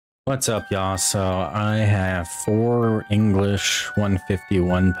What's up, y'all? So I have 4 English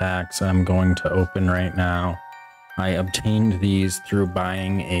 151 packs I'm going to open right now. I obtained these through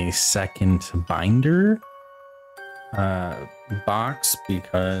buying a second binder box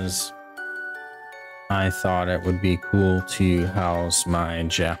because I thought it would be cool to house my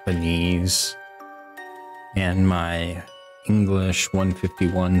Japanese and my English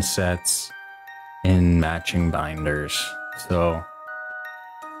 151 sets in matching binders. So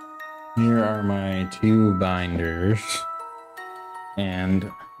here are my 2 binders, and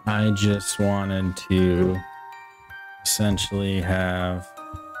I just wanted to essentially have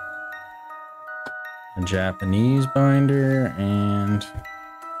a Japanese binder and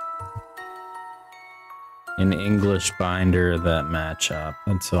an English binder that match up.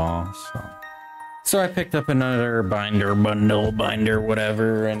 That's all. So I picked up another bundle binder,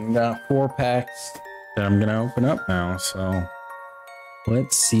 whatever, and got 4 packs that I'm gonna open up now. So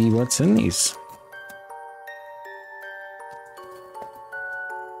let's see what's in these.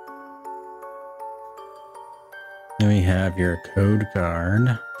 Then we have your code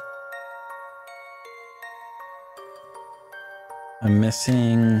card. I'm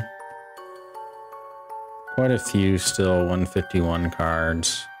missing quite a few still 151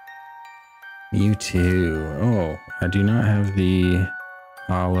 cards. Mewtwo. Oh, I do not have the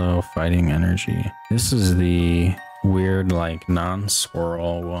Hollow Fighting Energy. This is the weird, like,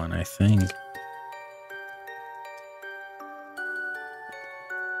 non-swirl one, I think.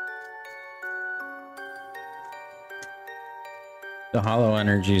 The Hollow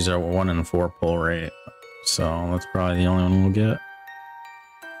Energies are 1 in 4 pull rate, so that's probably the only one we'll get.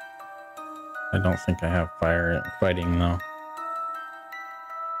 I don't think I have fighting though.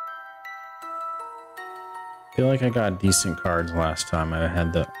 I feel like I got decent cards last time I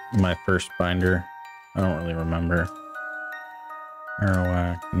had my first binder. I don't really remember.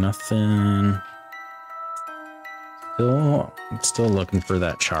 Arawak, nothing. Still looking for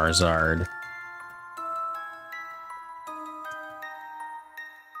that Charizard.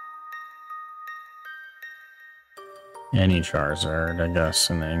 Any Charizard, I guess,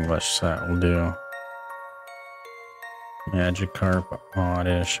 in the English set will do. Magikarp,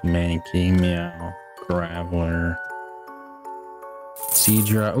 Oddish, Mankey, Meow, Graveler,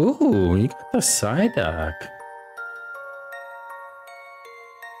 Seadra. Ooh, you got the Psyduck.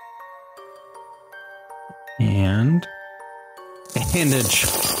 And a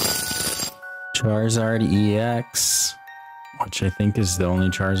Charizard EX, which I think is the only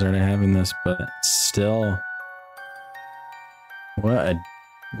Charizard I have in this, but still, what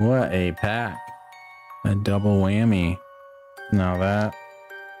a pack. A double whammy. Now that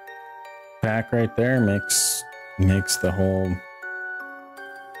pack right there makes the whole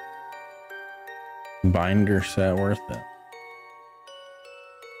binder set worth it.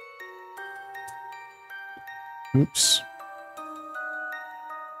 Oops.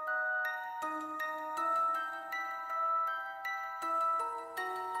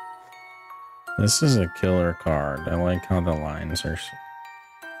 This is a killer card. I like how the lines are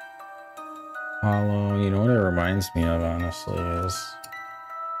hollow. You know what it reminds me of, honestly, is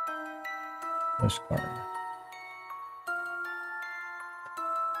this card.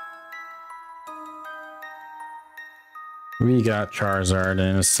 We got Charizard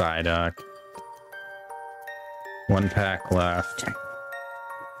and a Psyduck. 1 pack left.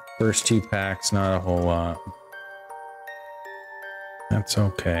 First 2 packs, not a whole lot. That's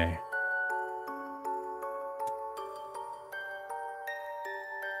okay.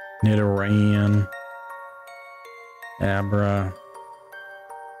 Nidoran, Abra,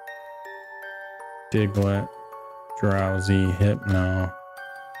 Diglett, Drowsy, Hypno,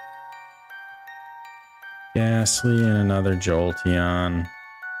 Ghastly, and another Jolteon.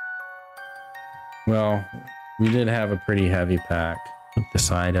 Well, we did have a pretty heavy pack with the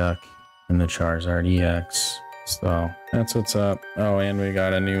Psyduck and the Charizard EX, so that's what's up. Oh, and we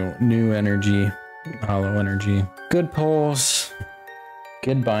got a new energy, Hollow Energy. Good pulls.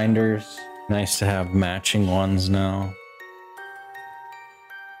 Good binders. Nice to have matching ones now.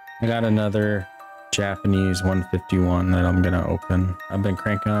 I got another Japanese 151 that I'm gonna open. I've been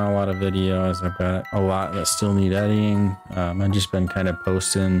cranking out a lot of videos. I've got a lot that still need editing. I've just been kind of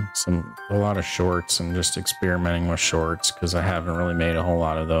posting a lot of shorts and just experimenting with shorts because I haven't really made a whole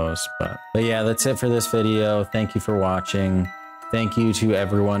lot of those. But yeah, that's it for this video. Thank you for watching. Thank you to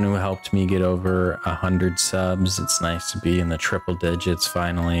everyone who helped me get over 100 subs. It's nice to be in the triple digits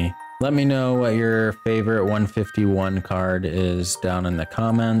finally. Let me know what your favorite 151 card is down in the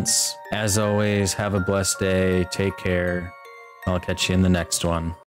comments. As always, have a blessed day. Take care. I'll catch you in the next one.